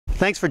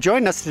Thanks for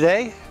joining us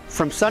today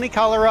from sunny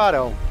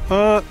Colorado.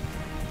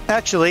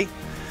 Actually,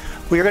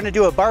 we are going to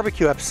do a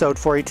barbecue episode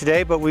for you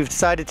today, but we've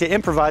decided to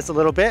improvise a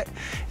little bit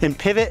and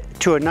pivot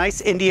to a nice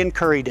Indian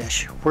curry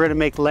dish. We're going to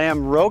make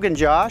lamb Rogan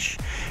Josh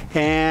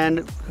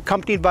and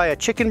accompanied by a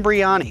chicken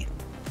biryani.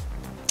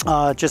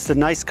 Just a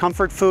nice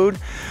comfort food,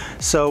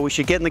 so we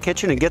should get in the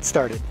kitchen and get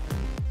started.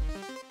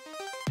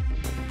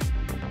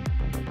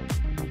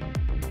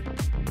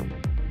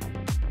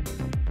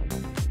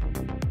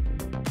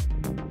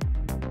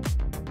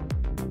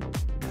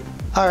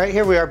 All right,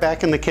 here we are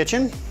back in the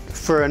kitchen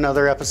for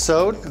another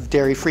episode of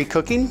Dairy-Free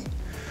Cooking.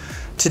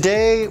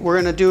 Today we're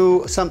going to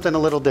do something a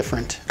little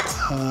different.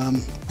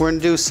 We're going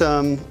to do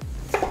some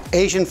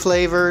Asian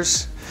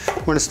flavors.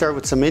 We're going to start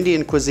with some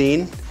Indian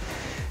cuisine.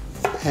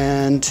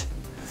 And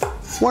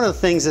one of the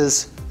things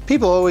is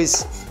people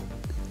always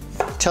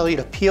tell you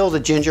to peel the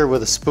ginger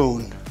with a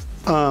spoon.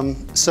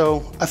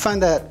 So I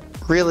find that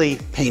really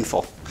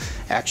painful,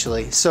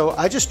 actually. So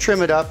I just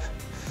trim it up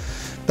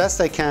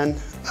best I can.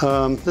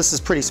 This is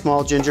pretty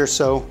small ginger,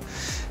 so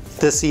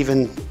this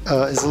even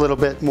is a little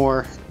bit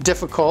more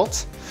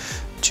difficult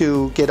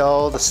to get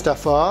all the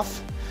stuff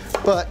off,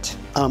 but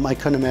I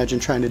couldn't imagine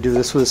trying to do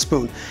this with a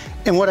spoon.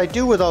 And what I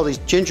do with all these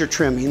ginger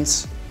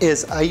trimmings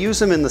is I use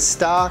them in the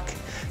stock.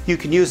 You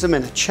can use them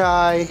in a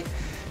chai,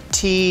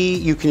 tea,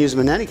 you can use them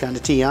in any kind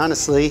of tea,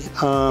 honestly.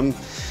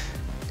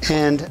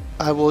 And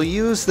I will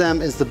use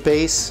them as the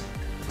base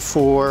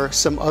for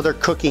some other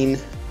cooking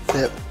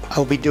that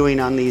I'll be doing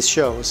on these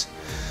shows.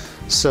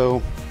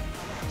 So,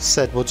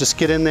 said we'll just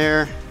get in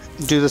there,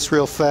 do this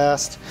real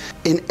fast.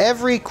 In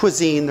every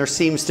cuisine, there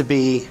seems to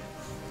be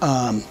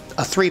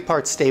a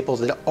three-part staple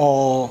that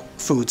all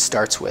food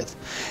starts with.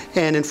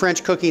 And in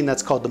French cooking,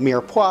 that's called the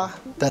mirepoix.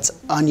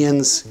 That's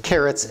onions,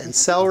 carrots, and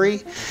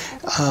celery.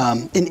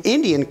 In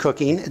Indian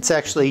cooking, it's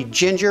actually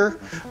ginger,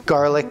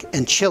 garlic,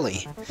 and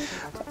chili.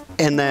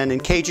 And then in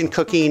Cajun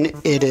cooking,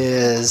 it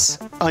is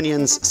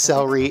onions,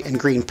 celery, and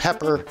green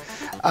pepper.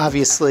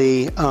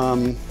 Obviously,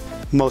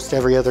 most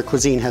every other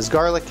cuisine has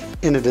garlic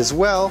in it as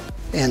well,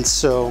 and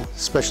so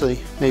especially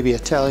maybe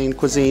Italian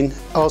cuisine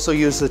also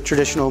use the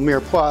traditional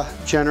mirepoix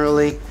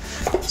generally.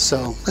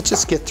 So let's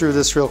just get through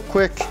this real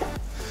quick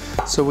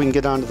so we can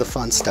get on to the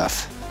fun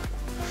stuff.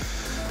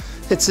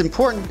 It's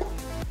important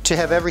to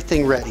have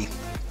everything ready,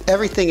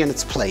 everything in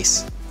its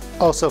place.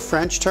 Also,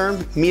 French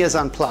term, mise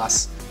en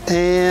place.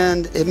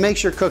 And it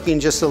makes your cooking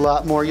just a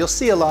lot more. You'll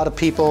see a lot of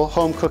people,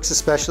 home cooks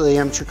especially,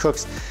 amateur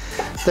cooks,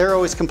 they're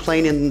always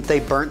complaining they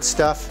burnt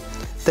stuff.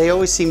 They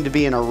always seem to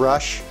be in a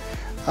rush.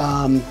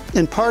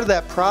 And part of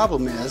that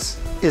problem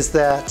is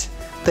that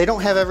they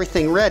don't have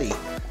everything ready.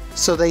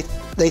 So they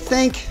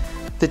think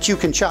that you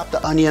can chop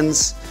the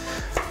onions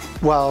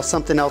while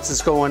something else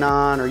is going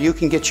on, or you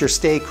can get your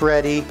steak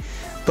ready,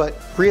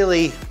 but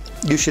really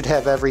you should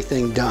have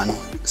everything done.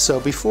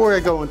 So before I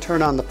go and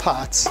turn on the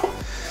pots,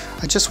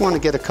 I just want to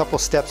get a couple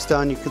steps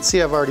done. You can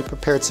see I've already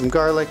prepared some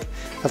garlic.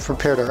 I've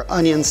prepared our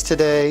onions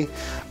today.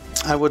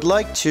 I would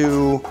like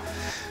to,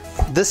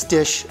 this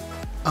dish,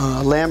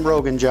 lamb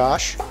Rogan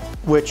Josh,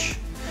 which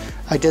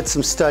I did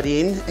some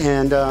studying,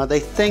 and they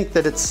think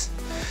that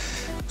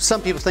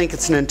some people think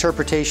it's an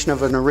interpretation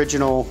of an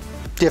original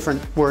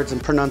different words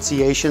and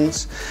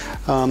pronunciations.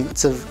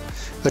 It's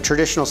a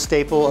traditional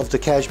staple of the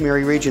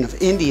Kashmiri region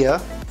of India,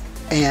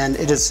 and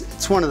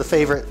it's one of the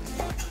favorite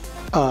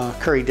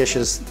curry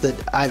dishes that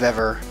I've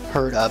ever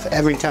heard of.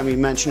 Every time you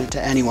mention it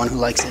to anyone who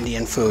likes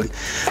Indian food,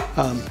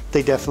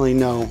 they definitely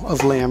know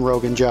of lamb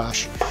Rogan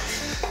Josh.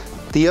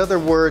 The other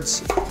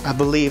words, I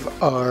believe,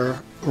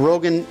 are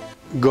Rogan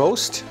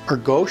ghost or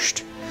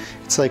gosht.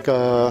 It's like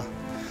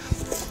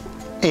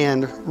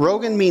and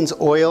Rogan means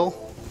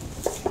oil,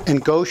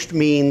 and gosht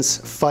means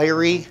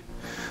fiery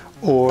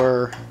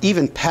or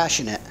even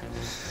passionate.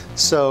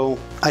 So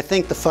I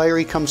think the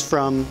fiery comes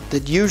from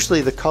that.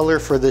 Usually the color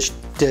for this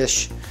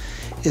dish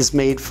is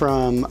made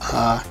from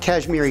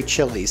Kashmiri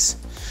chilies,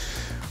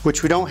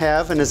 which we don't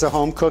have, and as a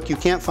home cook you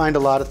can't find a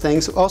lot of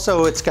things.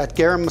 Also, it's got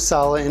garam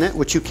masala in it,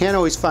 which you can't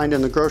always find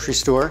in the grocery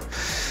store.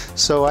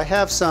 So I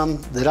have some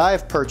that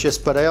I've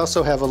purchased, but I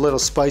also have a little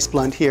spice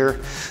blend here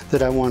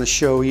that I want to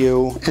show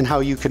you, and how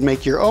you could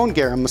make your own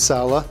garam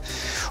masala,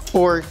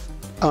 or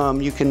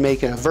you can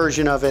make a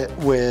version of it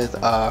with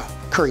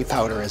curry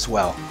powder as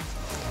well.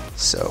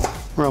 So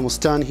we're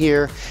almost done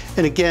here.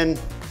 And again,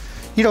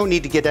 you don't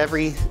need to get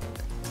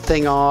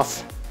everything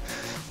off.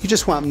 You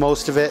just want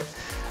most of it.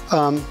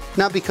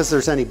 Not because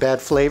there's any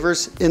bad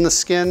flavors in the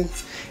skin,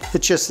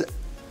 it's just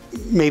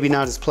maybe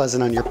not as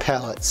pleasant on your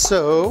palate.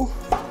 So,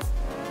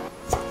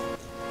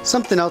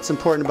 something else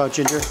important about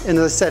ginger, and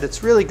as I said,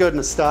 it's really good in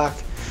a stock.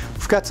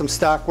 We've got some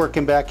stock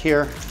working back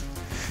here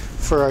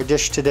for our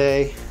dish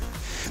today.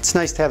 It's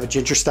nice to have a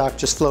ginger stock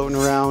just floating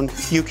around.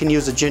 You can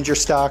use a ginger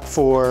stock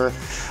for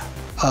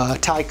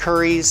Thai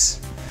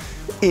curries,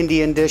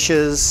 Indian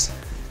dishes.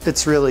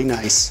 It's really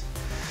nice.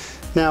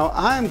 Now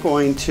I'm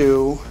going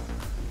to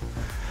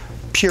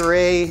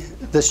puree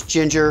this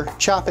ginger,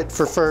 chop it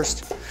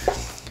first,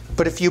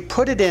 but if you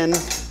put it in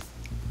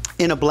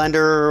a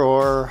blender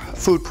or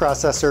food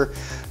processor,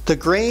 The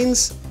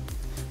grains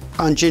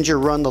on ginger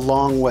run the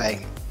long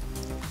way.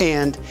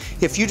 And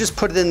if you just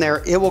put it in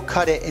there, it will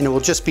cut it and it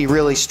will just be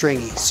really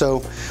stringy.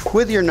 So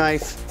with your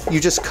knife, you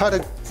just cut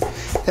it,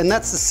 and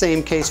that's the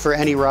same case for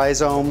any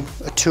rhizome,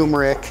 a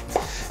turmeric,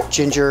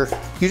 ginger.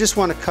 You just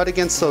want to cut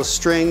against those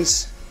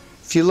strings.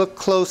 If you look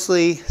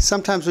closely,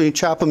 sometimes when you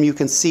chop them, you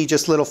can see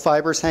just little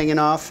fibers hanging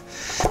off.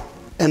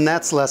 And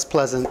that's less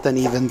pleasant than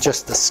even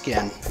just the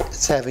skin.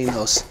 It's having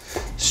those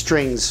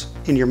strings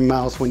in your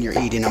mouth when you're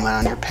eating them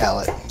on your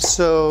palate.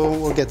 So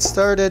we'll get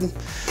started.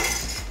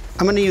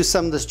 I'm going to use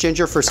some of this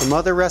ginger for some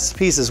other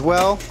recipes as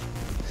well.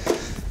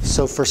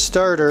 So for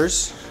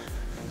starters,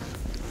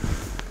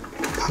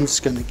 I'm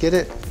just going to get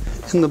it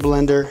in the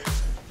blender.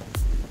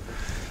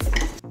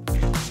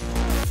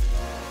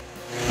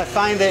 I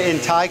find that in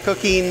Thai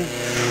cooking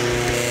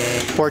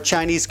or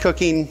Chinese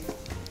cooking,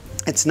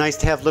 it's nice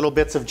to have little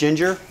bits of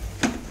ginger.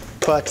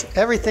 But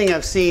everything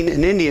I've seen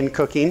in Indian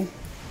cooking,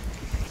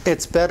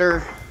 it's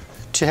better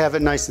to have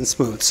it nice and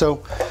smooth.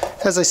 So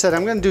as I said,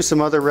 I'm going to do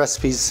some other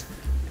recipes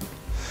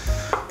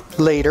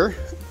later,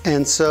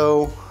 and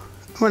so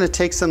I'm going to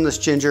take some of this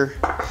ginger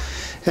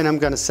and I'm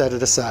going to set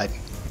it aside.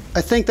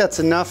 I think that's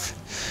enough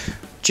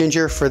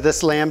ginger for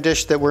this lamb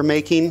dish that we're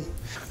making,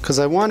 because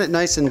I want it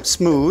nice and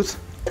smooth,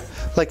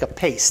 like a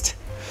paste.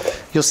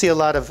 You'll see a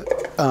lot of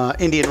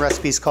Indian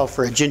recipes call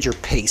for a ginger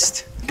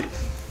paste.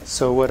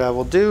 So what I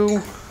will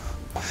do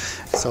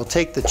is I'll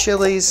take the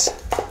chilies,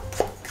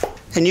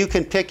 and you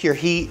can pick your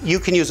heat. You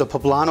can use a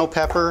poblano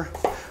pepper,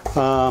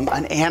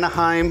 an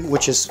Anaheim,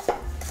 which is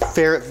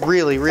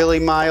really, really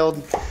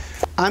mild.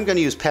 I'm going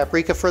to use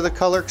paprika for the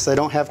color because I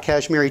don't have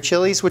Kashmiri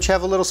chilies, which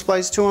have a little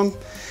spice to them.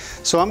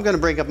 So I'm going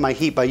to bring up my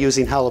heat by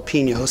using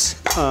jalapenos.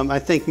 I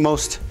think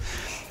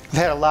I've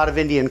had a lot of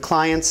Indian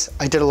clients.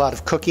 I did a lot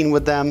of cooking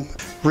with them.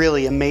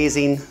 Really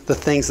amazing the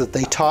things that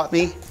they taught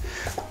me.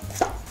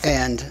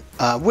 And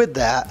with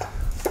that,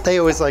 they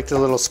always liked it a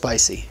little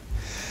spicy.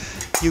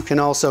 You can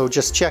also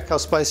just check how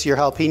spicy your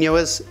jalapeno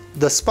is.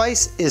 The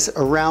spice is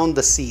around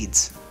the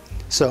seeds.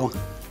 So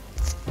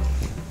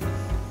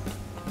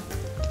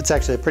it's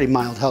actually a pretty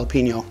mild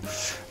jalapeno.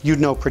 You'd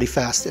know pretty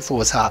fast if it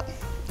was hot.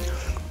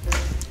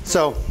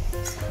 So,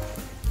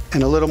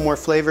 and a little more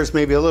flavors,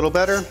 maybe a little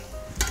better.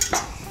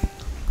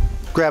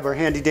 Grab our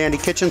handy dandy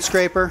kitchen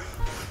scraper.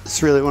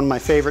 It's really one of my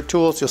favorite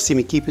tools. You'll see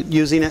me keep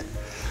using it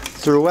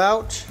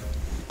throughout.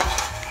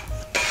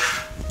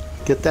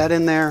 Get that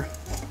in there.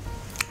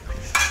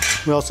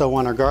 We also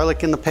want our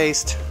garlic in the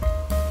paste.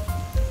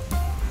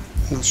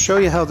 And I'll show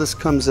you how this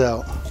comes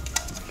out.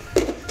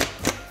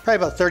 Probably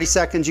about 30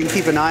 seconds. You can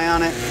keep an eye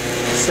on it.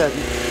 Said,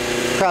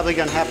 probably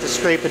gonna have to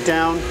scrape it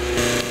down.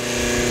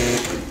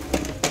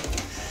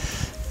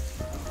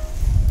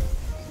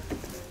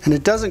 And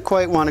it doesn't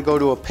quite want to go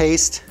to a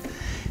paste.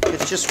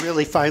 It's just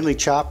really finely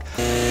chopped.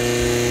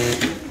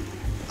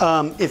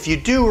 If you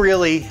do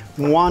really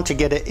want to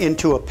get it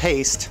into a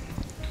paste,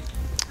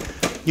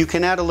 you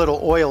can add a little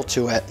oil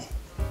to it.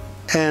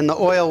 And the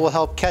oil will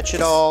help catch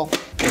it all.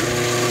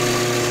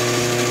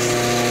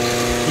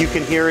 You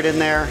can hear it in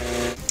there.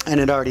 And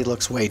it already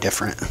looks way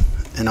different.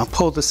 And I'll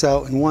pull this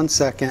out in 1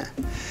 second,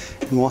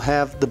 and we'll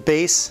have the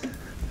base,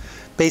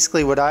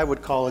 basically what I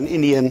would call an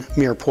Indian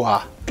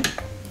mirepoix.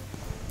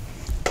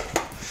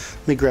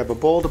 Let me grab a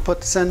bowl to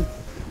put this in.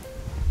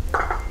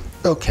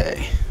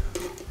 Okay.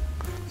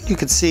 You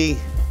can see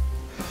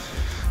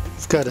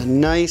we've got a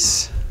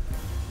nice,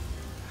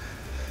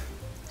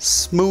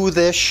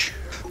 smoothish,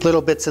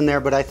 little bits in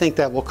there, but I think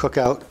that will cook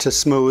out to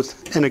smooth.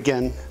 And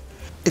again,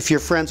 if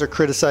your friends are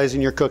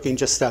criticizing your cooking,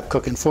 just stop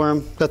cooking for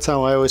them. That's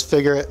how I always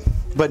figure it.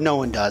 But no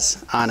one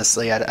does,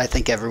 honestly. I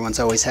think everyone's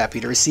always happy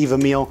to receive a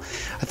meal.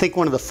 I think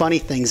one of the funny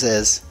things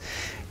is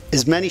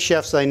many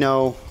chefs I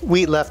know,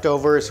 we eat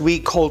leftovers, we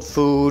eat cold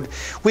food,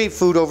 we eat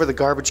food over the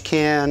garbage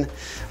can.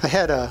 I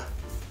had a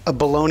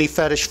bologna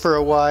fetish for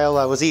a while.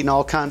 I was eating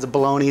all kinds of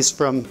bolognas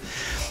from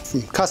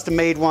custom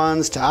made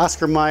ones to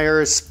Oscar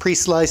Mayer's,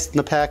 pre-sliced in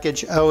the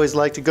package. I always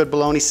liked a good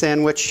bologna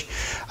sandwich.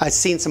 I've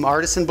seen some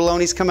artisan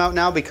bolognas come out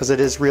now because it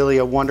is really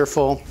a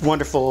wonderful,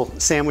 wonderful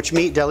sandwich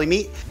meat, deli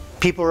meat.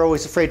 People are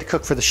always afraid to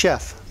cook for the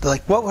chef. They're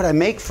like, what would I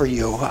make for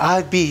you?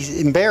 I'd be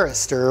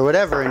embarrassed or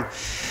whatever. And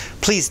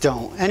please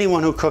don't.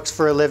 Anyone who cooks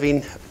for a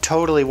living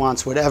totally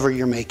wants whatever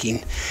you're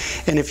making.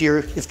 And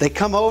if they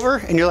come over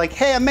and you're like,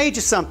 hey, I made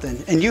you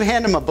something, and you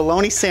hand them a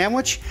bologna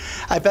sandwich,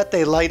 I bet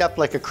they light up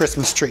like a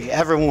Christmas tree.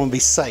 Everyone will be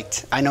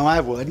psyched. I know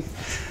I would.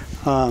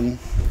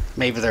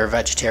 Maybe they're a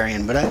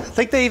vegetarian, but I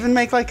think they even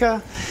make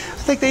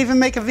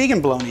a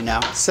vegan bologna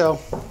now. So,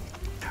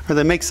 or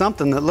they make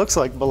something that looks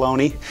like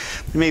bologna.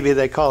 Maybe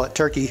they call it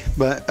turkey,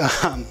 but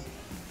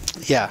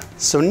yeah.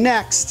 So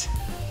next,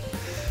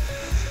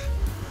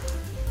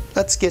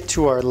 let's get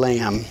to our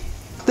lamb.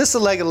 This is a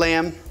leg of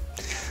lamb.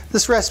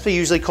 This recipe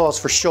usually calls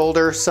for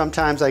shoulder.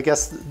 Sometimes I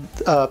guess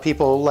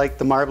people like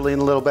the marbling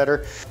a little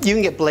better. You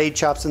can get blade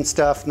chops and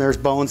stuff, and there's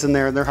bones in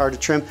there and they're hard to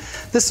trim.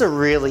 This is a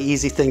really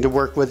easy thing to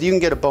work with. You can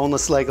get a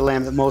boneless leg of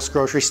lamb at most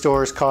grocery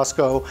stores,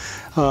 Costco.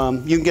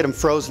 You can get them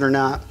frozen or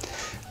not.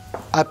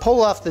 I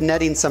pull off the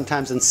netting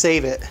sometimes and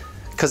save it,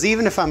 because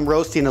even if I'm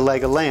roasting a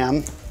leg of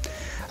lamb,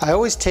 I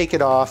always take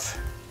it off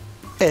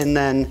and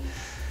then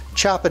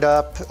chop it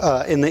up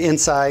in the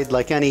inside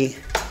like any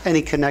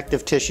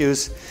connective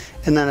tissues,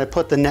 and then I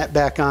put the net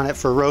back on it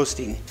for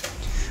roasting.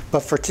 But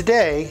for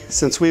today,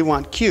 since we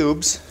want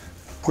cubes,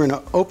 we're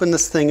going to open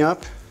this thing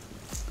up.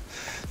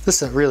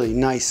 This is a really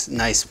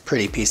nice,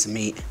 pretty piece of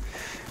meat.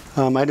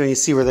 I don't even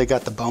see where they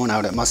got the bone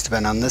out. It must have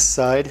been on this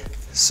side.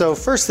 So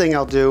first thing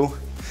I'll do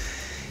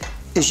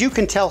is, you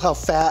can tell how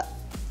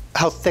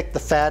thick the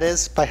fat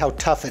is by how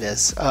tough it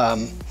is.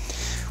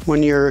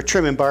 When you're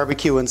trimming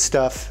barbecue and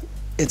stuff,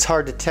 it's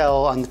hard to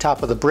tell on the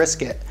top of the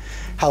brisket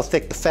how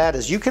thick the fat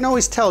is. You can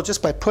always tell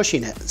just by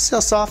pushing it. See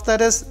how soft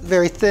that is?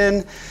 Very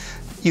thin.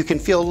 You can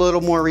feel a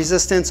little more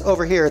resistance.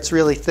 Over here it's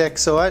really thick,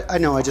 so I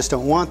know I just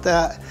don't want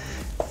that.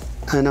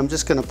 And I'm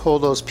just going to pull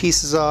those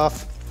pieces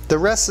off. The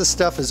rest of the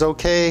stuff is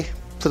okay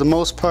for the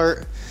most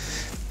part.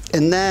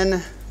 And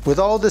then with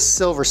all this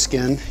silver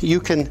skin, you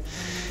can,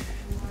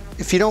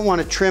 if you don't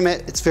want to trim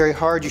it, it's very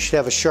hard, you should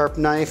have a sharp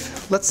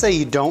knife. Let's say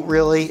you don't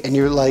really, and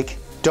you're like,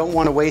 don't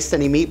want to waste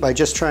any meat by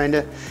just trying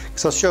to,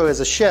 because I'll show you as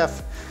a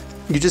chef,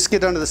 you just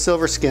get under the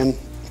silver skin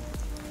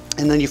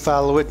and then you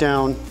follow it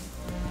down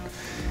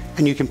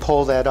and you can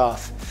pull that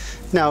off.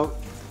 Now,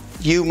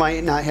 you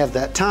might not have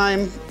that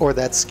time or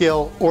that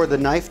skill or the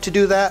knife to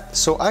do that,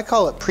 so I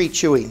call it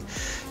pre-chewing.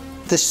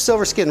 The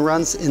silver skin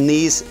runs in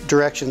these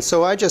directions,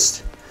 so I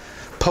just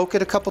poke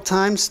it a couple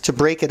times to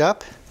break it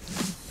up.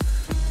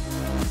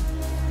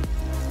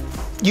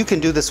 You can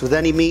do this with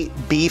any meat,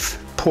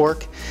 beef,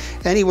 pork,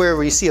 anywhere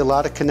where you see a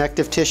lot of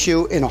connective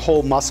tissue in a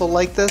whole muscle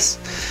like this.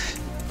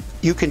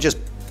 You can just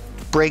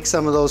break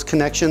some of those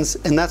connections,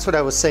 and that's what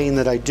I was saying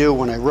that I do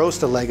when I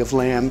roast a leg of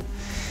lamb,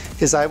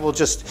 is I will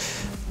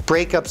just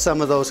break up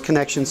some of those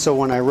connections, so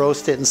when I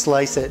roast it and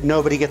slice it,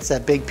 nobody gets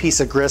that big piece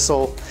of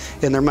gristle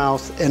in their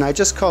mouth. And I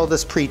just call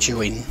this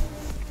pre-chewing.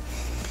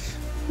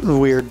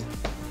 Weird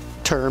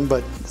term,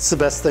 but it's the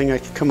best thing I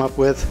could come up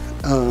with.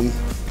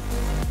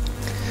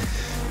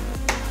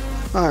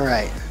 All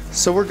right,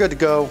 so we're good to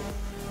go.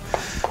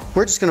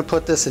 We're just going to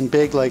put this in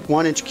big, like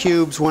 1-inch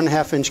cubes,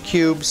 1.5 inch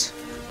cubes.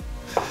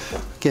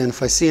 Again,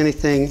 if I see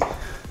anything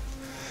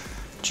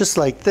just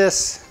like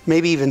this,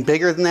 maybe even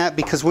bigger than that,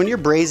 because when you're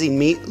braising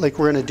meat like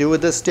we're going to do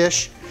with this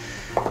dish,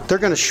 they're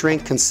going to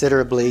shrink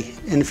considerably.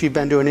 And if you've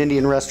been to an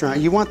Indian restaurant,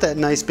 you want that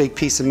nice big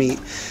piece of meat.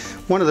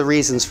 One of the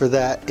reasons for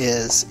that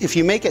is if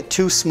you make it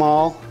too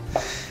small,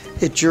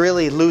 it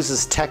really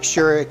loses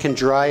texture. It can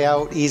dry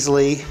out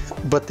easily.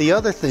 But the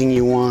other thing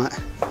you want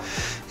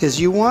is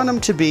you want them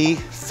to be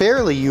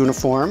fairly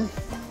uniform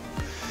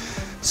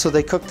so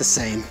they cook the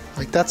same.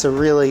 Like, that's a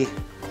really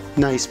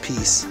nice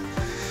piece.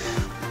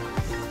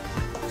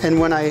 And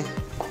when I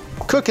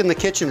cook in the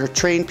kitchen or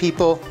train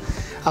people,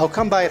 I'll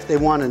come by if they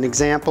want an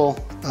example,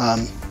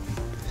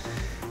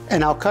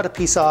 and I'll cut a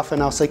piece off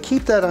and I'll say,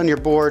 keep that on your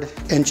board,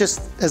 and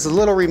just as a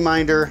little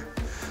reminder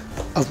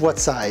of what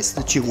size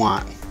that you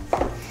want.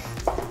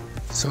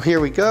 So here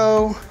we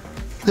go.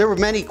 There were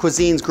many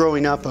cuisines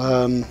growing up.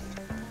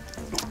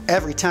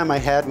 Every time I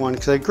had one,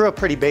 because I grew up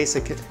pretty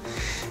basic,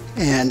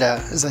 and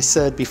as I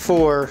said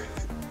before,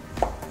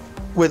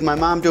 with my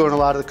mom doing a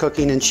lot of the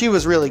cooking, and she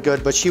was really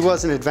good, but she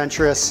wasn't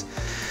adventurous.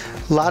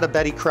 A lot of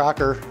Betty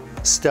Crocker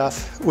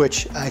stuff,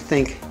 which I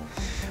think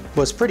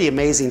was pretty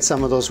amazing,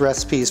 some of those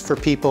recipes for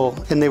people,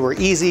 and they were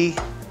easy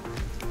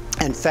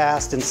and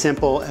fast and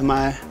simple. And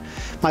my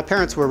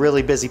parents were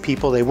really busy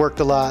people. They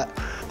worked a lot.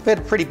 We had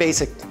a pretty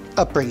basic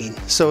upbringing.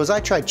 So as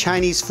I tried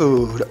Chinese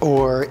food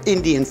or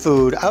Indian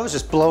food, I was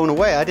just blown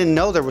away. I didn't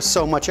know there was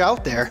so much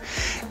out there.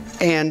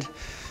 And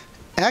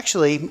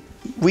actually,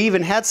 we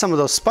even had some of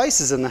those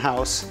spices in the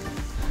house.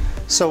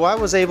 So I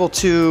was able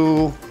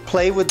to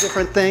play with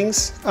different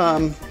things,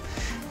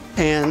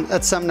 and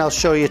that's something I'll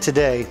show you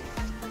today.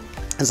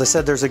 As I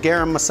said, there's a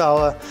garam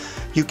masala.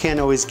 You can't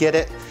always get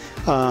it.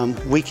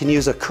 We can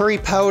use a curry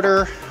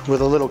powder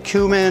with a little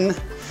cumin,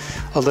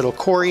 a little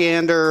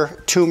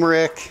coriander,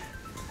 turmeric,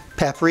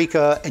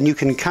 paprika, and you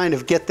can kind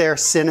of get there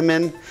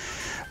cinnamon.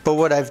 But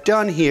what I've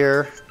done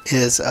here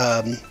is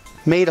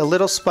made a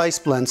little spice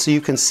blend so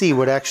you can see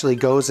what actually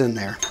goes in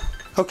there.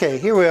 Okay,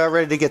 here we are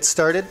ready to get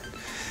started.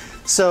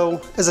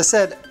 So, as I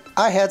said,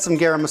 I had some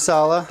garam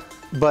masala,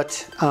 but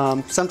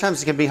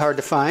sometimes it can be hard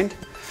to find.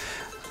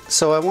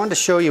 So I wanted to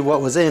show you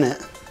what was in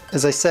it.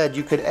 As I said,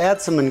 you could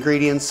add some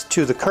ingredients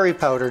to the curry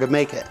powder to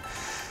make it.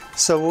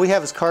 So what we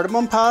have is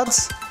cardamom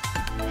pods.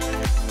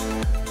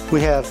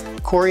 We have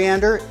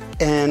coriander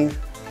and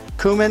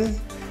cumin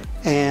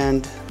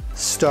and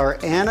star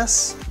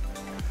anise,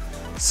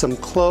 some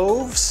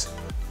cloves.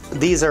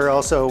 These are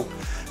also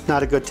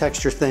not a good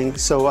texture thing,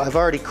 so I've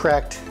already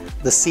cracked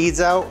the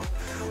seeds out,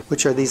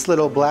 which are these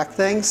little black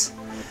things.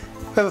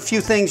 We have a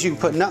few things. You can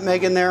put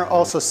nutmeg in there,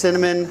 also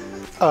cinnamon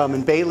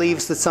and bay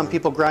leaves that some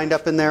people grind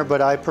up in there,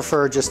 but I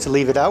prefer just to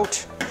leave it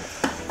out.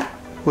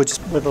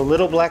 With a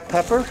little black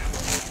pepper.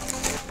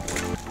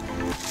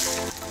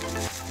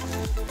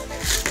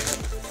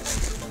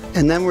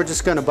 And then we're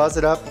just going to buzz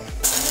it up.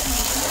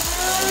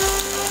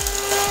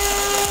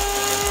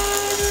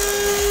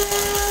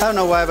 don't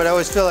know why, but I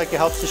always feel like it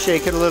helps to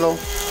shake it a little.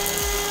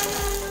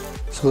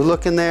 So we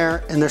look in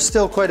there, and there's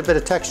still quite a bit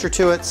of texture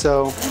to it,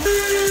 so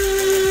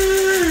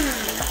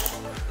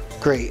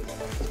great.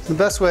 The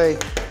best way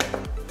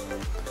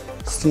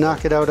is to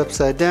knock it out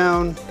upside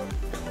down,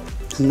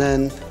 and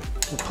then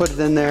we'll put it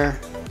in there.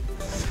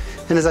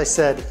 And as I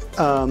said,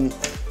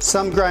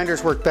 some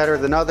grinders work better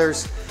than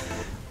others.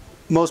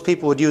 Most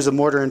people would use a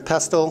mortar and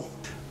pestle,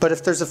 but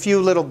if there's a few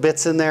little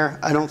bits in there,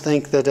 I don't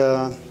think that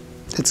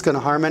it's going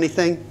to harm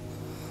anything.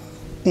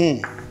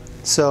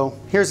 So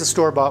here's a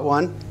store-bought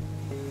one.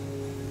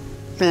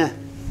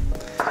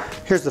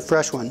 Here's the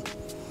fresh one.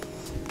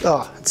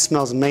 Oh, it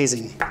smells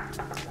amazing.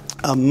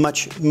 A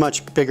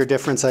much bigger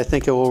difference. I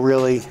think it will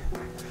really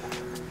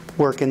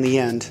work in the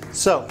end.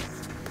 So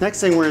next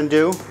thing we're going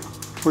to do,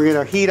 we're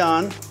going to heat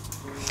on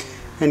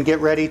and get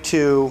ready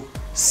to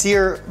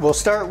sear. We'll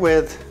start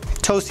with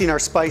toasting our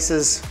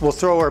spices. We'll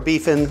throw our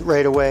beef in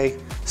right away,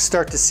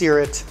 start to sear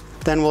it.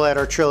 Then we'll add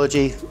our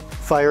trilogy,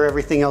 fire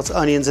everything else,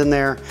 onions in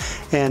there,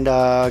 and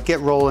get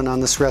rolling on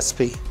this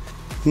recipe.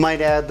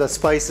 Might add the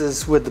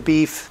spices with the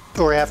beef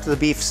or after the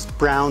beef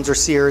browns or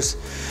sears,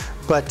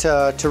 but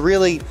to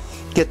really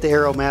get the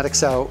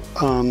aromatics out,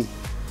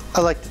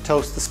 I like to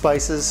toast the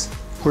spices.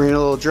 We're in a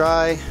little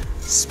dry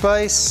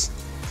spice.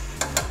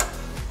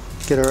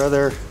 Get our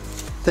other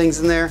things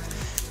in there.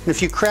 And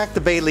if you crack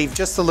the bay leaf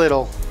just a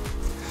little,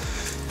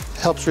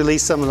 it helps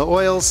release some of the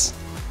oils.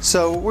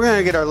 So we're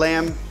gonna get our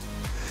lamb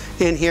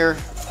in here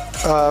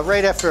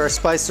right after our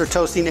spices are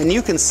toasting, and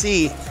you can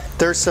see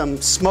there's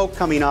some smoke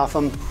coming off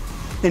them.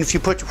 And if you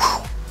put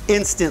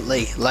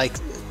instantly, like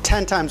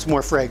 10 times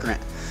more fragrant.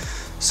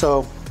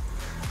 So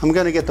I'm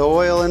gonna get the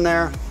oil in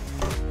there.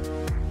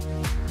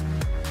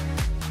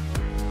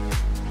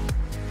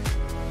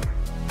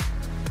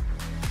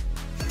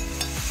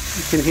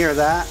 You can hear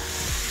that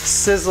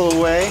sizzle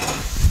away.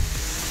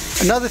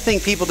 Another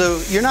thing people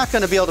do, you're not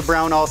gonna be able to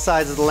brown all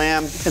sides of the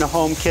lamb in a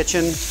home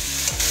kitchen.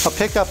 I'll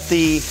pick up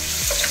the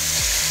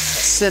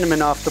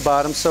cinnamon off the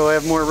bottom so I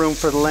have more room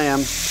for the lamb.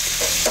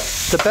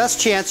 The best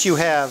chance you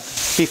have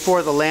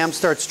before the lamb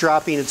starts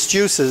dropping its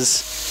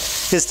juices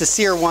is to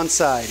sear one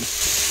side.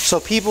 So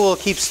people will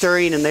keep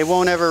stirring and they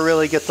won't ever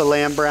really get the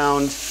lamb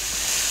browned.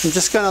 I'm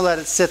just gonna let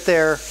it sit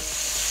there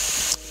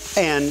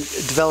and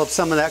develop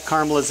some of that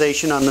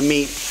caramelization on the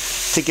meat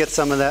to get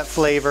some of that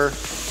flavor.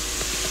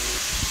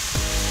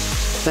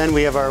 Then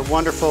we have our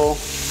wonderful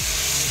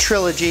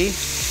trilogy.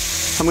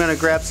 I'm gonna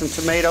grab some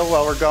tomato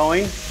while we're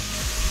going.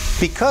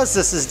 Because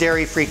this is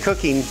dairy-free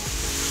cooking,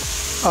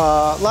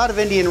 a lot of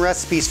Indian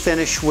recipes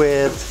finish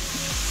with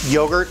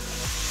yogurt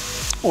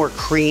or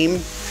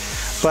cream,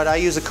 but I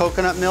use a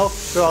coconut milk.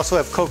 We also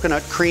have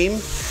coconut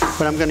cream,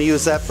 but I'm going to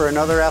use that for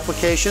another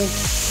application.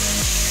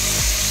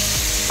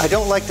 I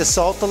don't like to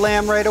salt the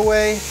lamb right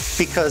away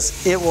because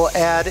it will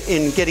add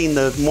in getting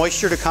the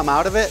moisture to come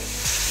out of it.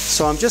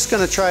 So I'm just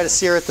going to try to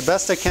sear it the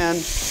best I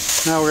can.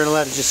 Now we're going to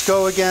let it just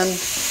go again.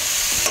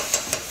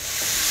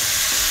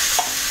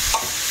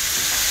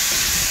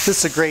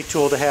 This is a great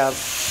tool to have.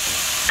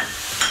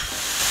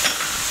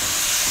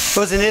 I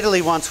was in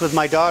Italy once with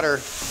my daughter,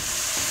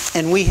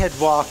 and we had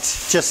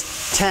walked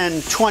just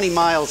 10, 20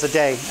 miles a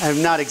day.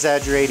 I'm not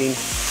exaggerating.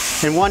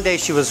 And one day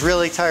she was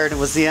really tired. It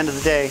was the end of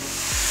the day.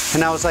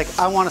 And I was like,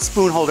 I want a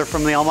spoon holder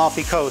from the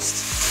Amalfi Coast.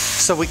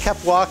 So we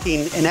kept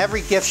walking, and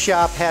every gift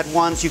shop had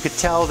ones. You could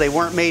tell they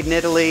weren't made in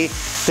Italy.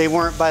 They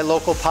weren't by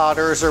local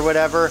potters or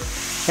whatever.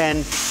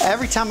 And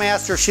every time I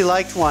asked her if she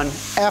liked one,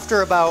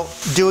 after about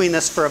doing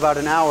this for about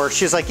an hour,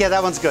 she was like, yeah,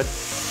 that one's good.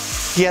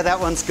 Yeah, that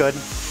one's good.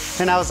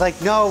 And I was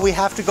like, no, we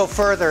have to go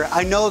further.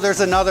 I know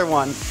there's another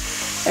one.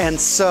 And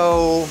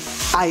so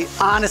I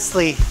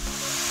honestly,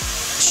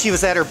 she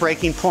was at her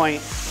breaking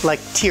point, like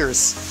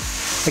tears.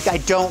 Like, I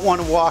don't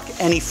want to walk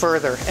any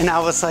further. And I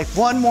was like,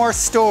 one more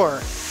store.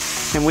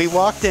 And we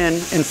walked in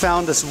and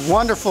found this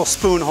wonderful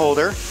spoon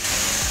holder,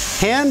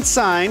 hand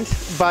signed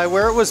by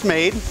where it was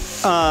made,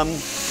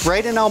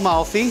 right in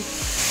Amalfi.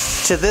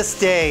 To this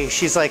day,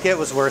 she's like, it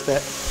was worth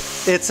it.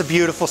 It's a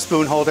beautiful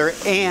spoon holder,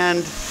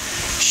 and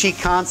she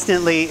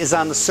constantly is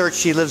on the search.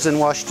 She lives in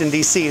Washington,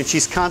 D.C., and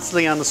she's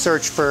constantly on the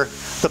search for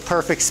the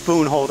perfect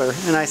spoon holder.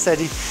 And I said,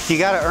 you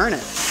got to earn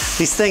it.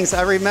 These things,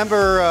 I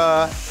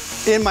remember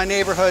in my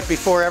neighborhood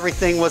before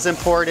everything was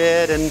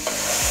imported and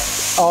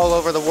all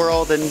over the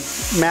world and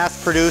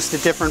mass produced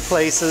at different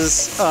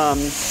places.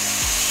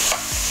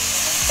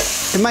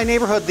 In my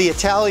neighborhood, the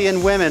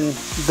Italian women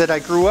that I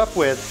grew up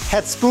with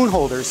had spoon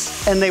holders,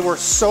 and they were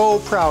so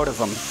proud of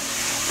them.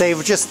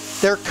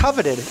 They're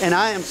coveted, and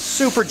I am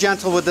super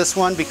gentle with this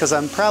one because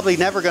I'm probably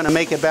never going to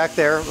make it back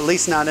there, at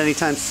least not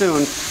anytime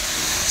soon.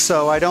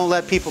 So I don't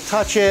let people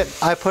touch it.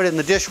 I put it in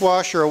the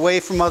dishwasher away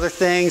from other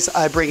things.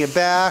 I bring it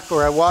back,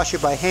 or I wash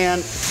it by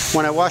hand.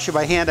 When I wash it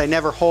by hand, I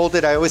never hold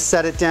it. I always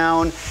set it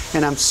down,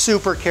 and I'm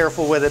super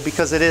careful with it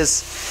because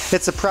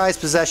it's a prized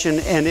possession,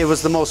 and it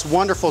was the most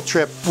wonderful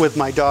trip with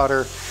my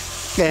daughter.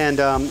 And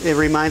it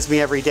reminds me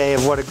every day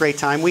of what a great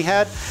time we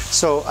had.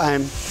 So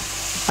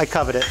I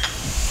covet it.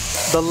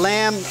 The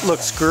lamb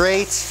looks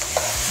great.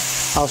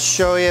 I'll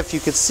show you if you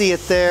could see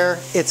it there.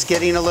 It's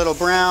getting a little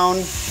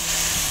brown.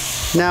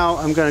 Now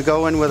I'm going to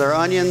go in with our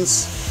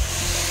onions.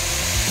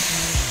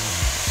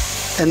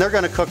 And they're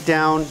going to cook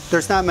down.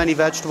 There's not many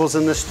vegetables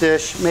in this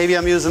dish. Maybe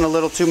I'm using a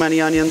little too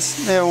many onions.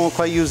 Maybe I won't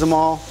quite use them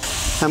all.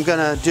 I'm going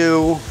to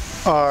do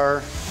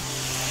our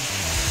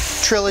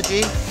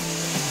trilogy.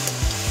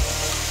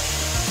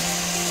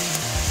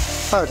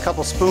 About a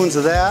couple spoons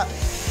of that.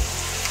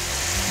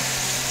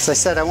 As I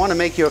said, I want to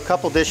make you a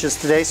couple dishes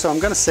today, so I'm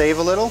going to save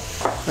a little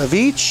of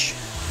each.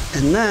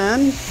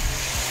 And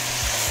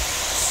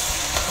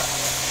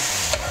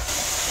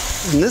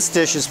this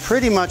dish is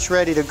pretty much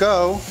ready to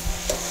go.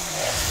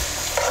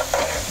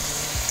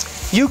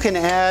 You can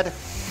add,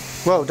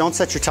 whoa, don't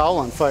set your towel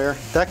on fire.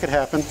 That could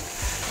happen.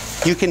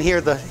 You can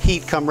hear the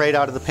heat come right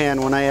out of the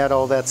pan when I add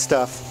all that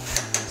stuff.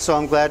 So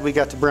I'm glad we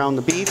got to brown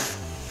the beef.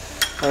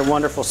 Our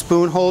wonderful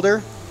spoon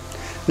holder.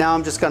 Now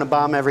I'm just going to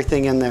bomb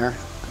everything in there.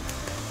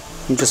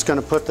 I'm just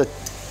going to put the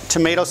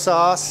tomato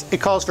sauce.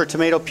 It calls for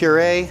tomato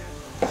puree.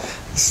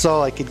 This is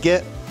all I could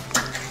get.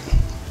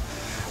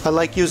 I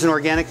like using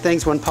organic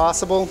things when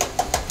possible.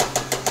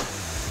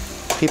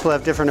 People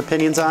have different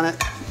opinions on it.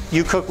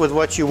 You cook with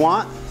what you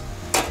want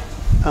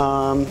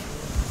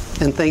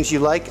and things you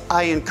like.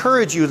 I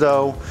encourage you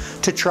though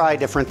to try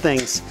different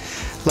things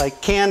like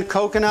canned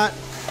coconut,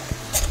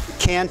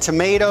 canned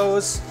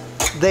tomatoes.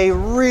 They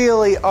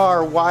really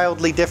are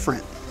wildly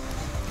different.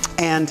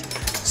 And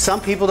some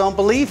people don't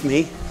believe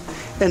me.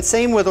 And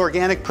same with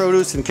organic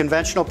produce and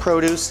conventional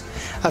produce.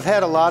 I've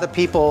had a lot of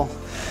people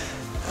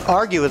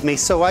argue with me,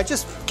 so I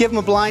just give them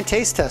a blind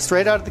taste test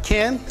right out of the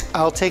can.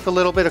 I'll take a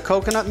little bit of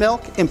coconut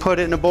milk and put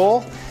it in a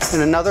bowl,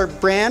 and another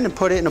brand and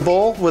put it in a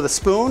bowl with a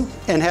spoon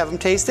and have them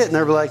taste it, and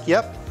they're like,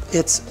 yep,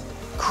 it's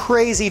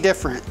crazy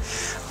different.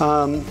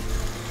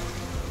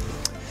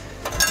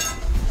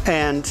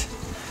 And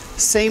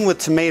same with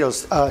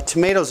tomatoes.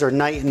 Tomatoes are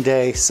night and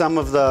day. Some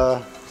of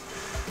the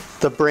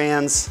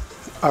brands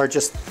are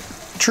just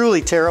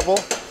truly terrible.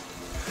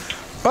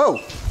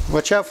 Oh,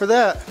 watch out for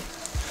that.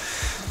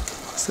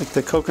 Looks like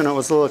the coconut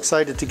was a little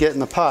excited to get in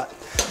the pot.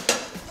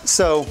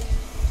 So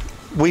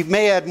we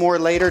may add more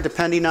later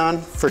depending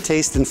on for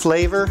taste and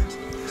flavor.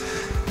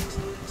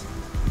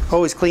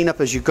 Always clean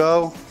up as you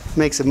go.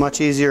 Makes it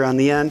much easier on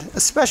the end.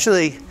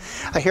 Especially,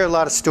 I hear a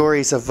lot of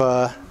stories of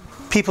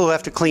people who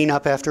have to clean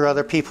up after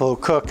other people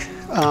who cook.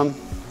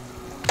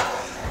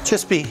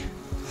 Just be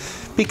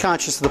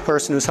conscious of the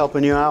person who's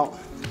helping you out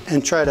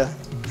and try to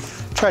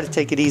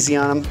take it easy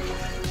on them.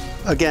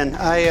 Again,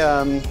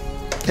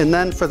 and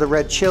then for the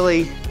red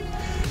chili,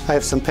 I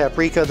have some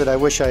paprika that I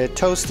wish I had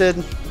toasted,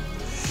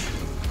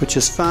 which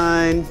is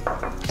fine.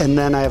 And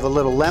then I have a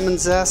little lemon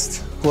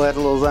zest. We'll add a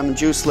little lemon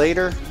juice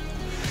later.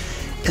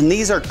 And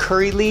these are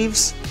curry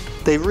leaves.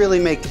 They really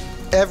make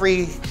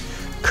every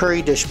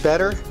curry dish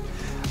better.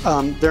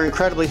 They're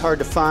incredibly hard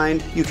to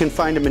find. You can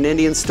find them in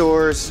Indian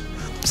stores,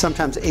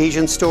 sometimes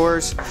Asian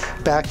stores,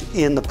 back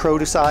in the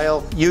produce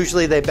aisle.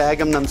 Usually they bag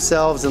them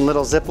themselves in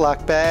little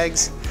Ziploc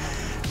bags.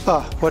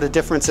 Oh, what a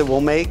difference it will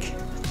make.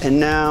 And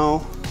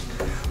now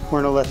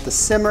we're gonna let this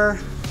simmer.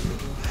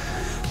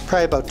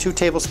 Probably about 2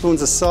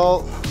 tablespoons of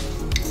salt.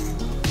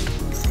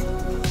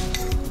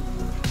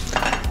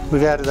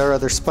 We've added our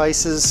other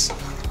spices.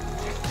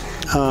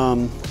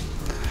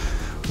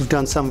 We've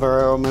done some of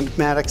our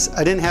aromatics.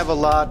 I didn't have a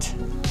lot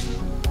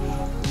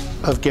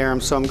of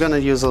garum, so I'm gonna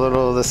use a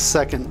little of the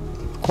second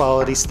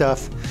quality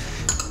stuff.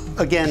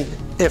 Again,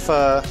 if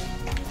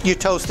you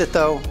toast it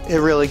though, it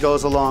really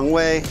goes a long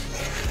way.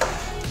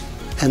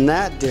 And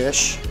that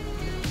dish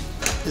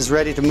is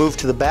ready to move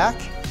to the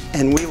back,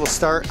 and we will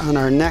start on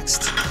our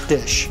next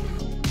dish.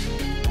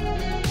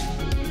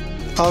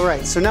 All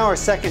right, so now our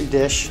second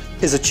dish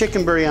is a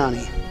chicken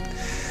biryani.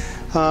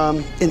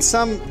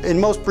 In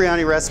most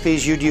biryani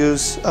recipes, you'd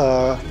use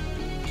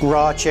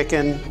raw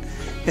chicken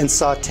and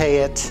saute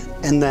it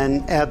and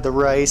then add the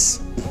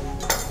rice.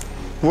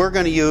 We're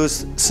going to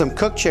use some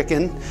cooked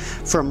chicken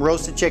from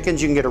roasted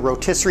chickens. You can get a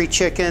rotisserie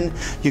chicken.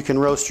 You can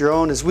roast your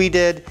own as we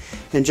did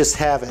and just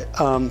have it.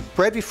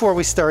 Right before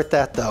we start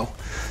that though,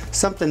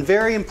 something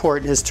very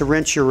important is to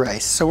rinse your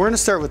rice. So we're going to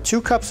start with 2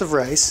 cups of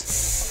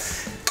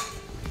rice,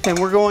 and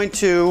we're going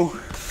to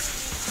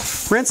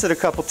rinse it a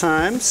couple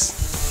times,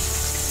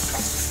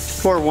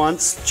 or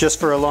once, just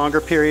for a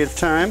longer period of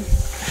time.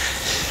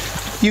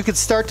 You can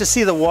start to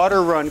see the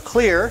water run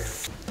clear,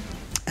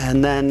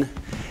 and then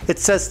it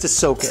says to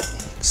soak it.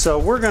 So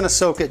we're going to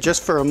soak it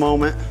just for a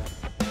moment.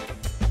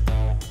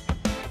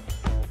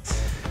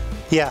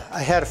 Yeah,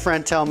 I had a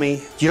friend tell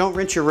me, you don't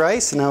rinse your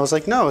rice? And I was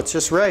like, no, it's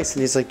just rice.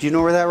 And he's like, do you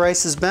know where that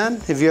rice has been?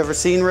 Have you ever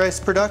seen rice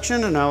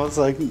production? And I was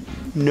like,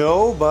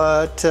 no,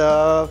 but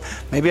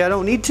maybe I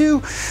don't need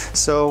to.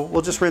 So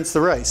we'll just rinse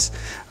the rice.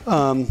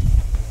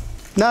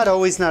 Not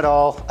always, not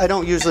all. I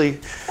don't usually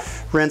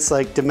rinse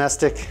like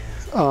domestic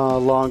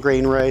long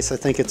grain rice. I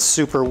think it's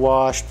super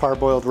washed,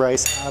 parboiled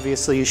rice.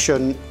 Obviously you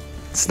shouldn't.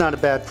 It's not a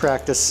bad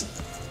practice,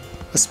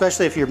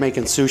 especially if you're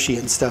making sushi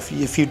and stuff.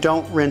 If you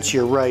don't rinse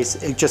your rice,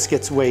 it just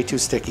gets way too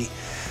sticky.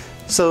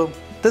 So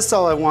this is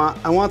all I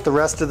want. I want the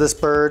rest of this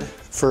bird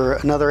for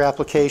another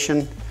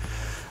application.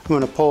 I'm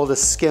going to pull the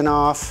skin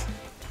off,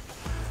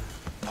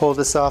 pull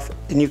this off,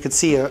 and you can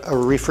see a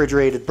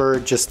refrigerated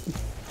bird just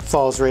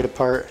falls right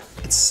apart.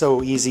 It's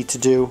so easy to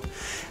do.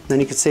 And then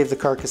you can save the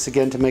carcass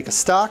again to make a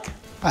stock.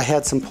 I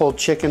had some pulled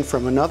chicken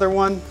from another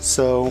one,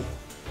 so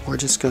we're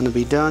just going to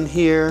be done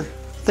here.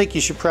 I think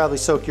you should probably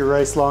soak your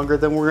rice longer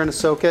than we're going to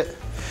soak it,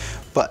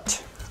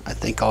 but I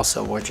think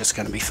also we're just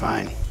going to be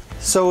fine.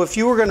 So if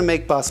you were going to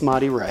make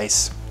basmati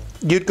rice,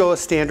 you'd go a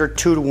standard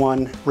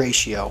 2-to-1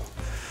 ratio.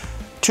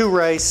 2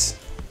 rice,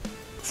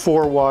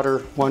 4 water,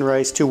 1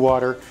 rice, 2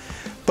 water.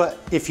 But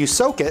if you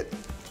soak it,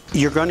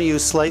 you're going to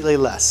use slightly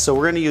less. So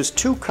we're going to use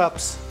 2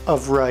 cups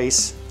of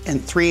rice and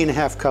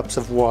 3.5 cups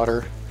of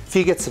water. If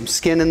you get some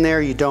skin in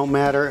there, it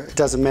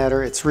doesn't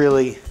matter. It's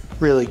really,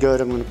 really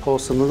good. I'm going to pull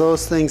some of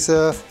those things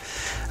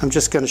off. I'm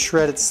just going to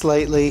shred it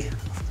slightly,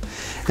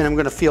 and I'm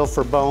going to feel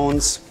for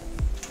bones.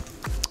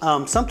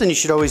 Something you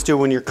should always do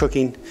when you're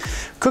cooking,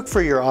 cook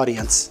for your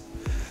audience.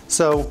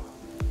 So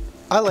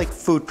I like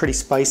food pretty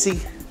spicy,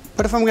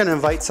 but if I'm going to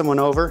invite someone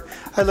over,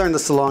 I learned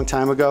this a long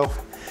time ago.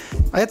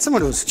 I had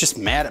someone who was just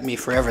mad at me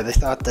forever. They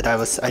thought that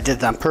I did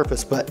it on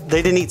purpose, but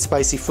they didn't eat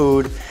spicy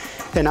food.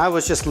 And I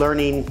was just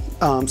learning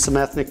some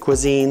ethnic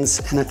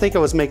cuisines, and I think I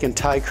was making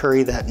Thai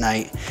curry that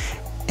night.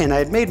 And I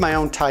had made my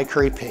own Thai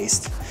curry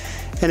paste.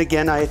 And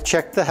again, I had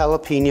checked the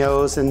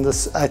jalapenos and the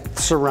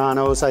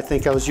serranos I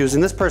think I was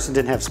using. This person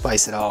didn't have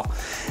spice at all.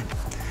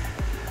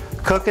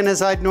 Cooking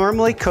as I'd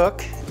normally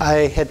cook,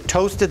 I had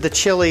toasted the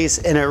chilies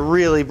and it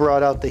really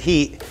brought out the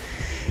heat.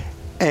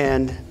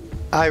 And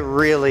I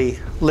really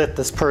lit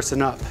this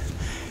person up.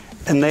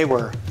 And they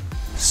were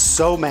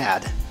so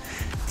mad.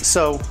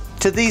 So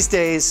to these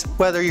days,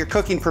 whether you're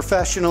cooking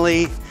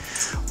professionally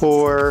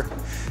or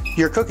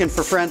you're cooking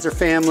for friends or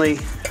family,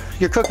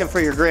 you're cooking for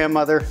your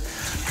grandmother,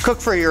 cook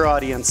for your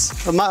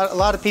audience. A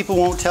lot of people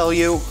won't tell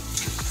you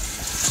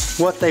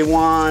what they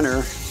want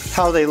or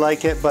how they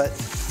like it, but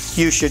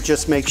you should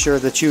just make sure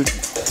that you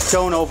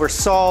don't over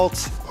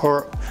salt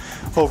or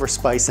over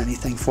spice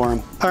anything for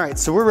them. All right,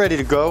 so we're ready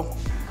to go.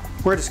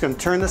 We're just going to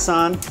turn this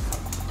on.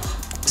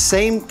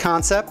 Same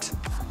concept.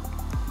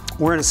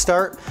 We're going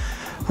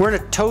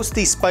to toast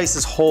these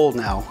spices whole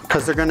now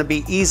because they're going to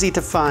be easy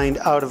to find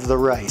out of the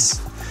rice.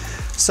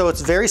 So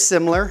it's very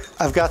similar.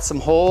 I've got some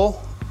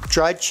whole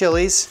dried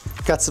chilies,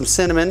 got some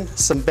cinnamon,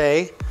 some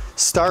bay,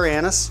 star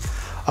anise,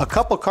 a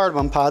couple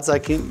cardamom pods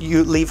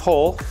you leave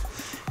whole,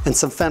 and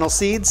some fennel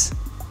seeds.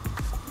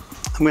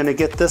 I'm going to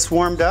get this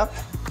warmed up.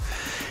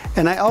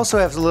 And I also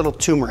have a little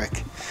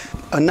turmeric.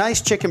 A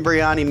nice chicken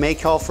biryani may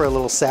call for a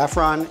little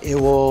saffron. It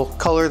will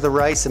color the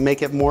rice and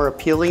make it more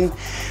appealing.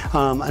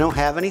 I don't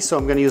have any, so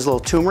I'm going to use a little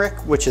turmeric,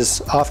 which is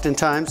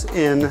oftentimes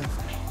in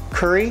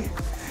curry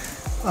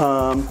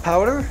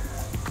powder.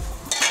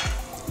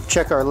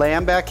 Check our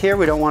lamb back here.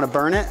 We don't want to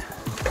burn it.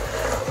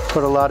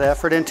 Put a lot of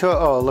effort into it.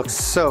 Oh, it looks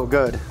so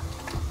good.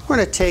 We're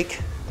going to take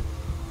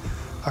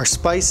our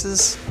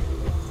spices,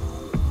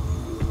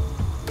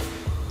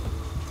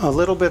 a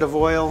little bit of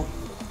oil,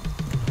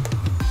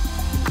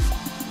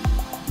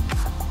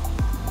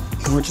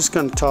 and we're just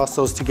going to toss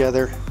those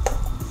together.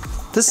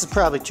 This is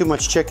probably too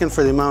much chicken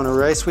for the amount of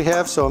rice we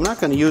have, so I'm not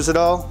going to use it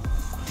all.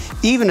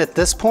 Even at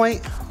this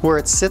point, where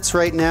it sits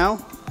right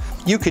now,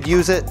 you could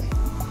use it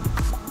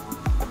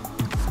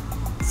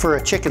for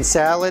a chicken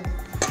salad.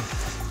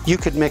 You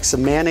could mix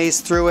some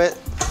mayonnaise through it,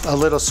 a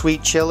little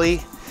sweet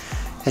chili,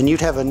 and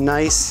you'd have a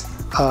nice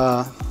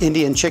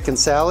Indian chicken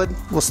salad.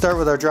 We'll start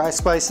with our dry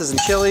spices and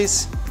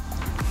chilies.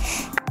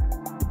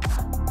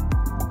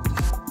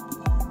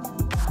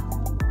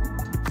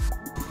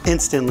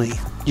 Instantly,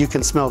 you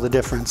can smell the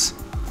difference.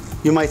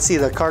 You might see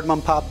the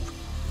cardamom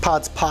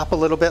pods pop a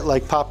little bit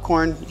like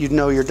popcorn. You'd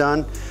know you're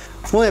done.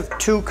 We only have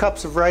 2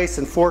 cups of rice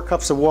and 4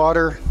 cups of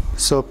water.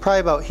 So probably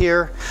about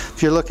here.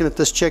 If you're looking at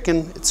this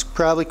chicken, it's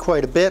probably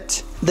quite a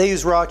bit. They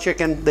use raw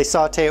chicken. They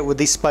saute it with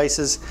these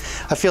spices.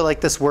 I feel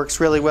like this works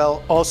really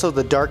well. Also,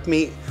 the dark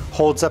meat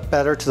holds up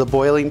better to the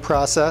boiling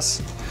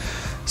process.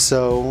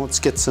 So let's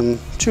get some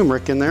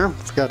turmeric in there.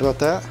 Forgot about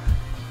that.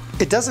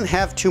 It doesn't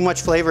have too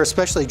much flavor,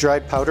 especially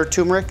dried powdered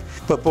turmeric,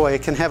 but boy,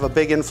 it can have a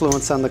big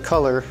influence on the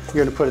color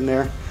you're gonna put in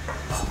there.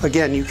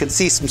 Again, you can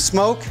see some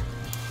smoke.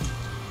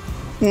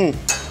 You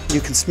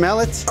can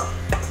smell it.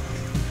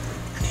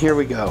 Here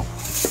we go.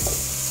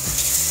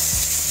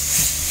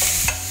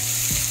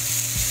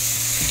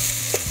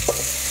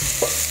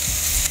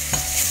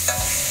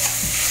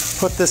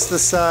 Put this to the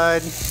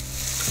side.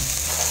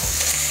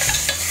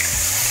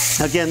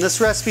 Again,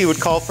 this recipe would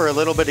call for a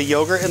little bit of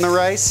yogurt in the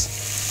rice.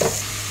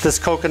 This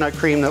coconut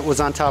cream that was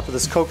on top of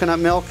this coconut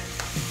milk.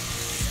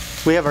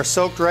 We have our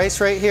soaked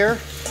rice right here.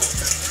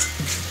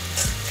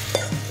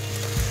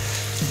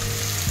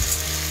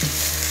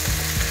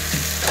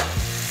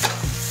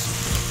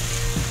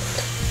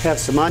 Have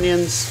some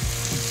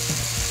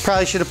onions.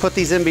 Probably should have put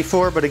these in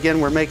before, but again,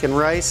 we're making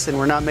rice and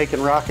we're not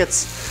making rockets.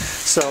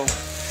 So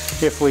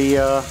if we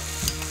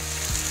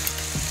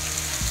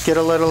get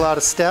a little out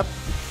of step,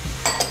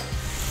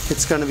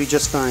 it's going to be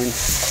just fine.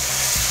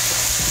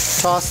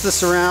 Toss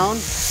this around.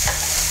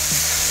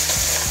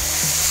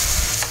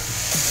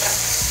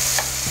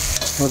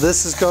 While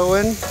this is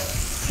going,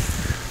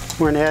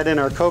 we're gonna add in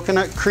our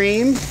coconut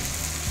cream in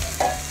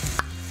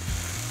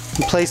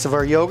place of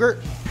our yogurt.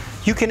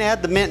 You can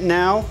add the mint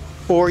now,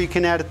 or you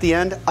can add at the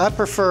end. I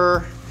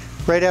prefer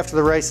right after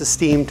the rice is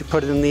steamed to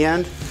put it in the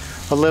end.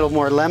 A little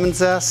more lemon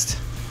zest.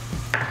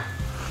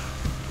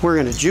 We're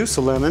gonna juice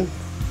a lemon.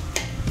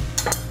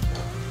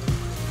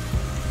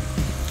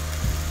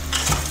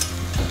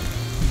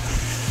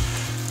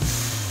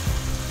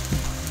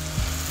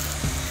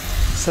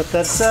 Set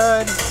that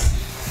aside.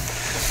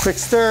 Quick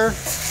stir.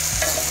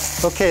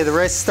 Okay, the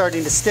rice is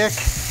starting to stick.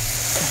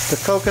 The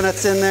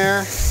coconut's in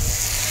there.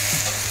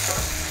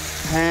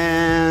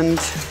 And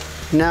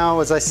now,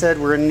 as I said,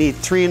 we're gonna need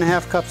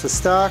 3.5 cups of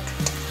stock.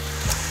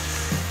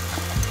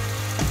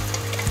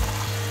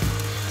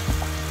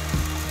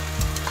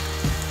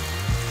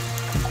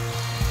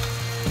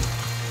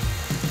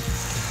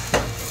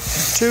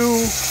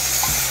 Two,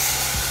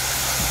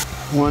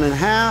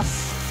 1.5.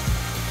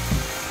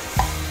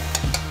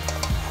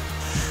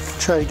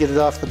 Try to get it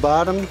off the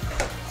bottom.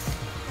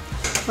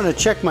 I'm gonna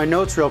check my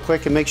notes real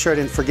quick and make sure I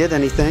didn't forget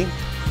anything.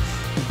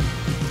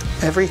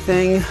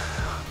 Everything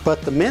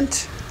but the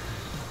mint.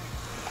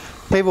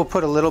 Maybe we'll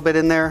put a little bit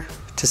in there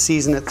to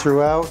season it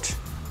throughout.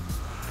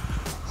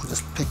 I'll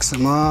just pick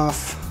some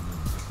off.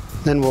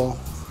 Then we'll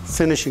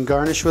finish and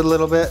garnish with a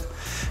little bit.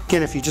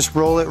 Again, if you just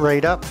roll it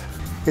right up,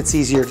 it's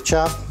easier to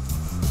chop.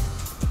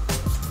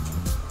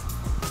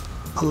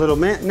 A little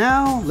mint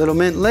now, a little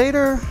mint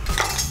later.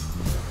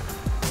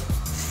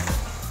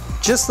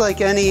 Just like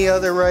any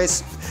other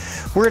rice,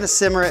 we're gonna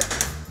simmer it.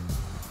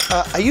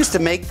 I used to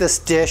make this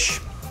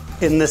dish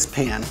in this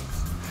pan.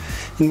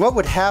 And what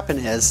would happen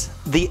is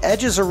the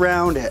edges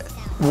around it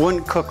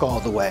wouldn't cook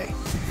all the way.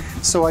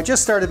 So I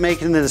just started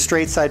making it in a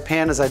straight side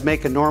pan as I'd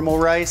make a normal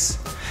rice,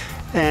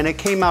 and it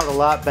came out a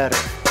lot better.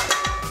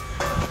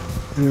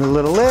 And a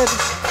little lid,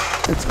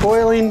 it's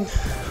boiling.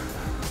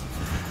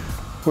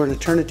 We're gonna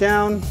turn it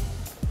down.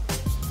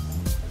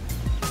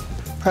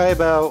 Probably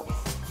about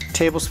a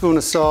tablespoon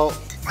of salt.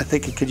 I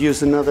think it could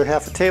use another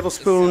 1/2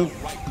 tablespoon.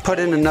 Put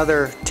in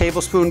another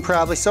tablespoon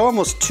probably, so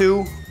almost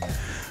 2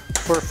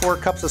 for 4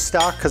 cups of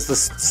stock because the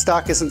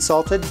stock isn't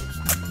salted.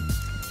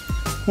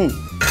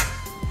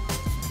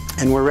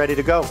 And we're ready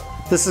to go.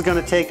 This is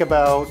gonna take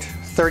about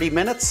 30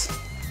 minutes.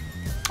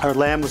 Our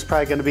lamb was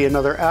probably gonna be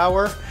another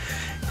hour,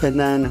 and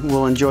then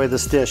we'll enjoy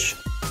this dish.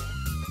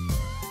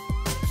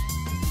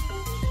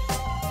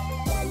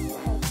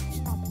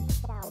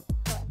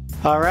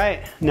 All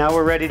right, now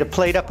we're ready to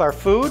plate up our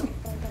food.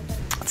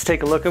 Let's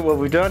take a look at what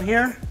we've done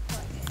here.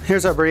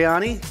 Here's our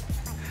biryani.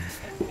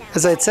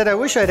 As I had said, I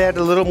wish I'd added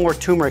a little more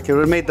turmeric. It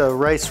would have made the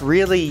rice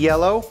really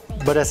yellow,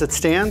 but as it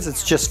stands,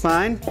 it's just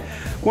fine.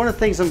 One of the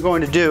things I'm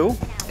going to do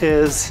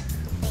is,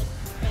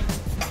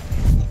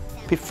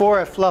 before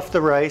I fluff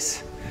the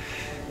rice,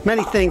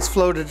 many things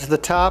floated to the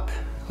top.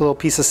 A little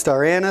piece of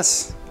star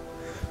anise,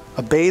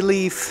 a bay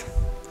leaf,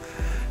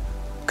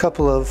 a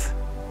couple of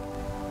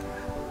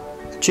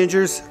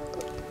gingers,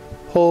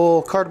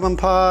 whole cardamom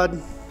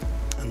pod,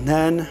 and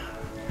then,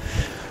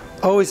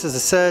 always as I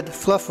said,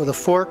 fluff with a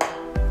fork.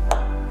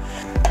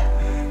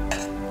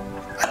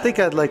 I think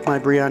I'd like my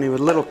biryani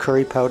with a little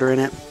curry powder in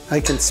it. I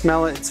can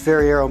smell it, it's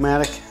very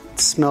aromatic, it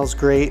smells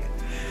great,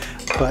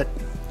 but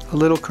a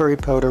little curry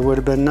powder would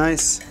have been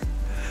nice.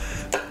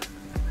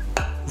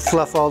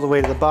 Fluff all the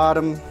way to the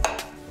bottom.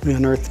 We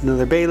unearthed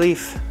another bay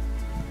leaf.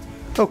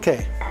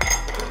 Okay,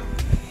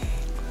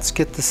 let's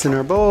get this in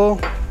our bowl.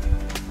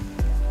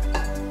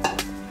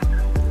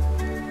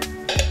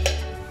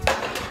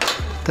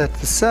 That to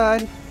the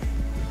side.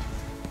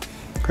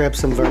 Grab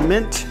some of our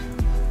mint.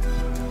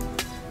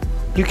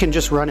 You can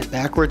just run it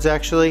backwards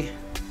actually.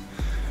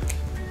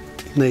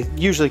 They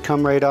usually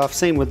come right off,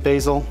 same with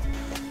basil.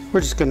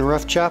 We're just gonna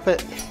rough chop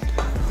it.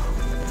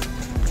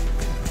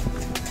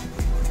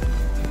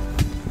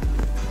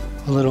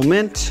 A little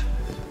mint.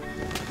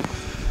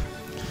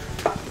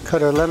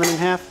 Cut our lemon in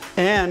half.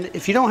 And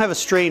if you don't have a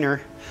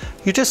strainer,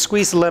 you just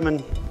squeeze the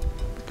lemon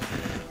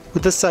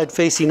with this side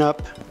facing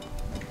up.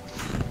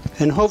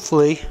 And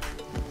hopefully,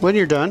 when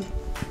you're done,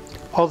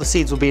 all the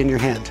seeds will be in your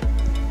hand.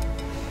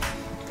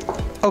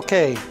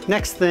 Okay,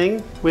 next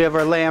thing, we have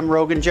our lamb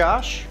Rogan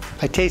Josh.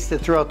 I tasted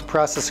it throughout the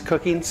process of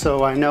cooking,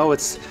 so I know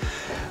it's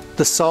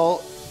the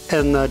salt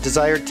and the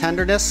desired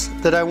tenderness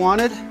that I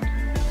wanted.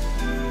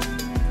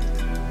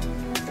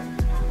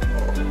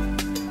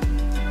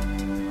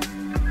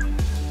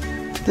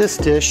 This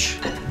dish,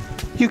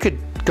 you could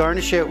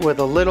garnish it with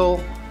a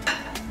little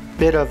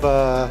bit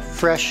of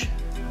fresh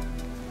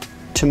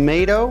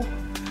tomato.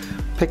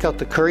 Pick out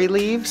the curry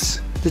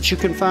leaves that you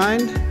can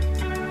find.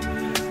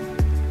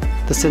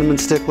 The cinnamon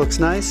stick looks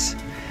nice.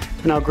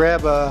 And I'll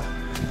grab a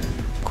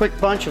quick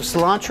bunch of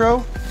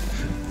cilantro.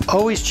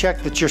 Always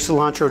check that your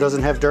cilantro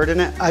doesn't have dirt in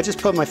it. I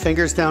just put my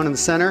fingers down in the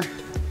center.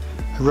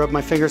 I rub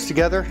my fingers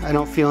together. I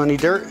don't feel any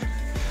dirt.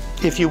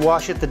 If you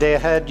wash it the day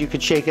ahead, you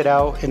could shake it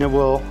out and it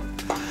will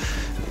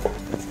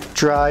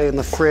dry in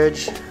the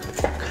fridge.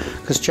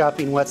 because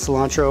chopping wet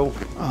cilantro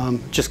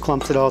just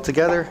clumps it all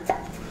together.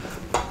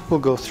 We'll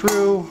go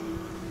through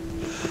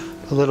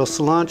a little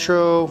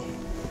cilantro,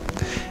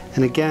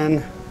 and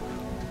again,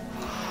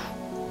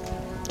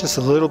 just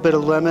a little bit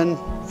of lemon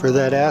for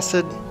that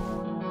acid.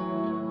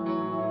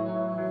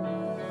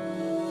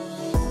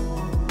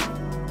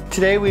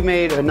 Today we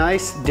made a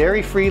nice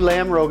dairy-free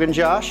lamb Rogan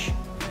Josh,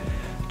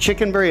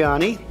 chicken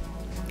biryani.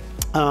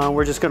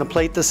 We're just going to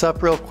plate this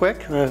up real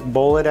quick,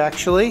 bowl it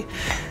actually,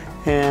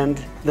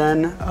 and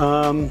then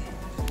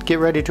get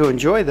ready to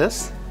enjoy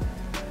this.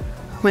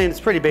 I mean, it's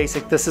pretty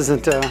basic. This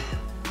isn't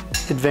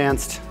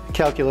advanced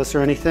calculus or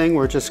anything.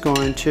 We're just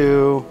going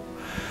to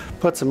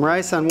put some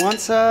rice on one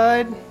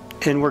side,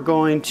 and we're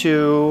going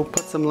to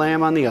put some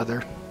lamb on the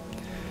other.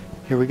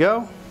 Here we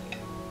go.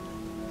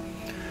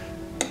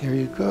 Here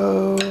you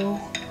go.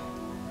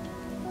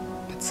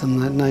 Get some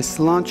of that nice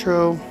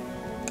cilantro.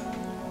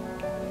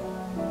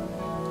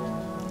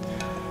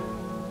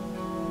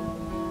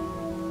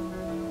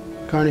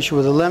 Garnish it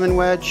with a lemon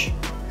wedge.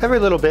 Every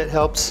little bit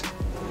helps.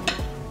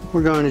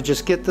 We're going to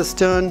just get this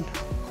done.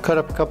 Cut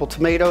up a couple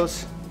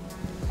tomatoes.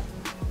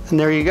 And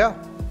there you go.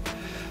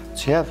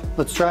 So you have.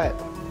 Let's try it.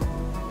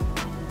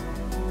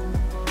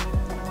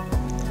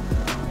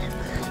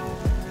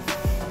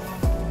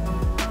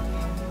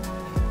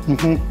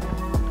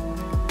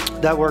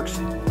 That works.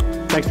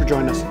 Thanks for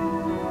joining us.